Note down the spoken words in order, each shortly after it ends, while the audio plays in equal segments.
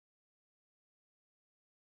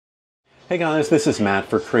Hey guys, this is Matt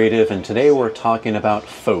for Creative, and today we're talking about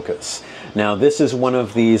focus. Now this is one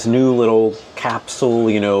of these new little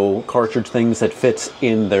capsule, cartridge things that fits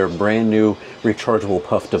in their brand new rechargeable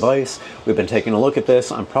puff device. We've been taking a look at this.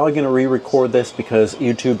 I'm probably going to re-record this because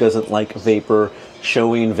YouTube doesn't like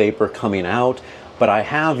showing vapor coming out. But I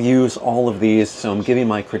have used all of these, so I'm giving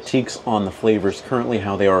my critiques on the flavors currently,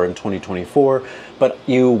 how they are in 2024. But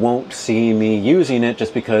you won't see me using it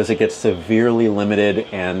just because it gets severely limited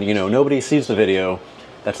and, nobody sees the video.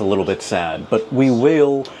 That's a little bit sad. But we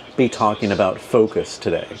will be talking about focus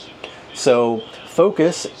today. So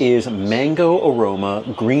focus is mango aroma,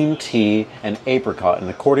 green tea, and apricot. And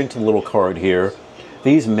according to the little card here,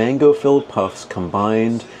 these mango-filled puffs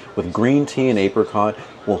combined with green tea and apricot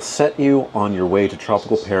will set you on your way to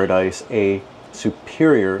tropical paradise, a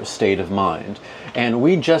superior state of mind. And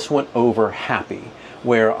we just went over happy,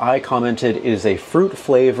 where I commented is a fruit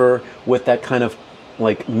flavor with that kind of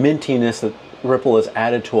like mintiness that Ripple has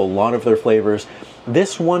added to a lot of their flavors.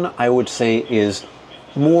 This one I would say is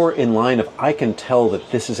more in line of, I can tell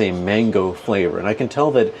that this is a mango flavor, and I can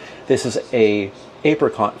tell that this is a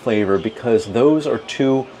apricot flavor because those are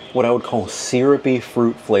two what I would call syrupy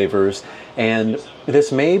fruit flavors. And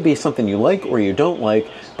this may be something you like or you don't like,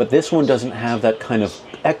 but this one doesn't have that kind of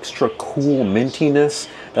extra cool mintiness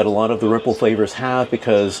that a lot of the Ripple flavors have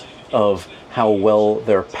because of how well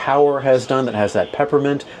their power has done, that has that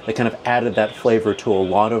peppermint. They kind of added that flavor to a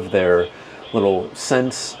lot of their little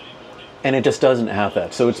scents, and it just doesn't have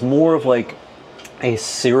that. So it's more of like a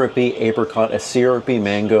syrupy apricot, a syrupy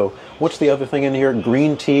mango. What's the other thing in here?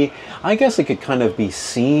 Green tea. I guess it could kind of be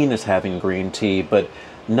seen as having green tea, but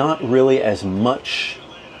not really as much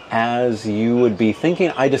as you would be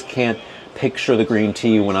thinking. I just can't picture the green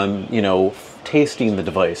tea when I'm, tasting the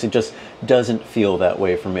device. It just doesn't feel that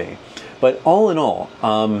way for me. But all in all,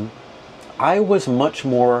 I was much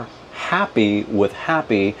more happy with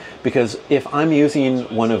happy because if I'm using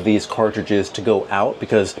one of these cartridges to go out,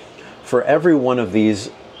 because for every one of these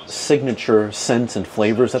signature scents and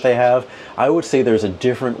flavors that they have, I would say there's a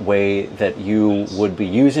different way that you would be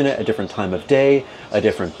using it, a different time of day, a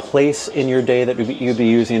different place in your day that you'd be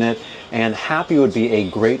using it, and happy would be a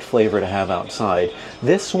great flavor to have outside.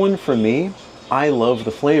 This one for me, I love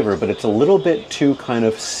the flavor, but it's a little bit too kind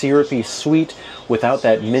of syrupy sweet without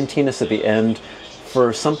that mintiness at the end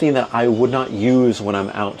for something that I would not use when I'm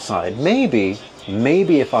outside. Maybe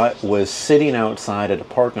if I was sitting outside at a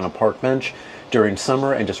park on a park bench during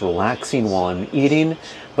summer and just relaxing while I'm eating,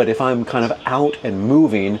 but if I'm kind of out and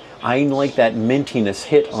moving, I like that mintiness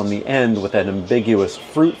hit on the end with that ambiguous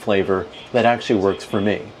fruit flavor that actually works for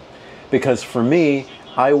me. Because for me,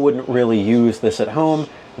 I wouldn't really use this at home.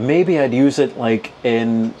 Maybe I'd use it like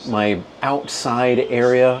in my outside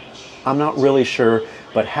area. I'm not really sure,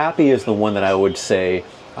 but happy is the one that I would say,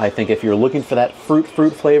 I think if you're looking for that fruit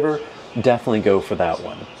flavor, definitely go for that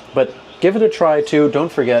one. But give it a try too.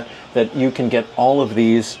 Don't forget that you can get all of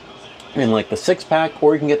these in like the 6-pack,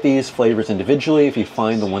 or you can get these flavors individually if you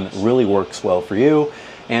find the one that really works well for you.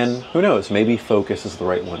 And who knows, maybe focus is the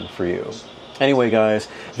right one for you. Anyway guys,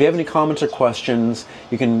 if you have any comments or questions,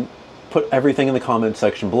 you can put everything in the comment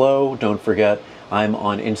section below. Don't forget, I'm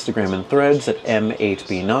on Instagram and Threads at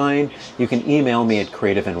M8B9. You can email me at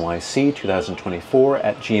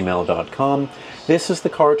creativenyc2024@gmail.com. This is the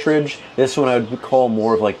cartridge. This one I would call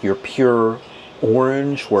more of like your pure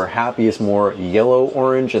orange, where happy is more yellow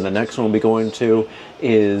orange, and the next one we'll be going to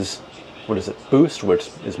is, what is it, Boost, which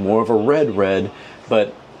is more of a red,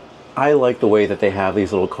 but I like the way that they have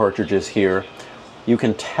these little cartridges here. You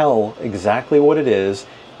can tell exactly what it is,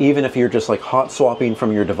 even if you're just like hot swapping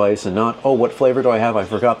from your device and not, oh, what flavor do I have? I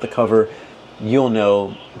forgot the cover. You'll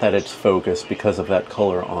know that it's focused because of that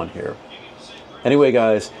color on here. Anyway,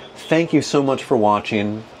 guys, thank you so much for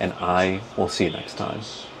watching, and I will see you next time.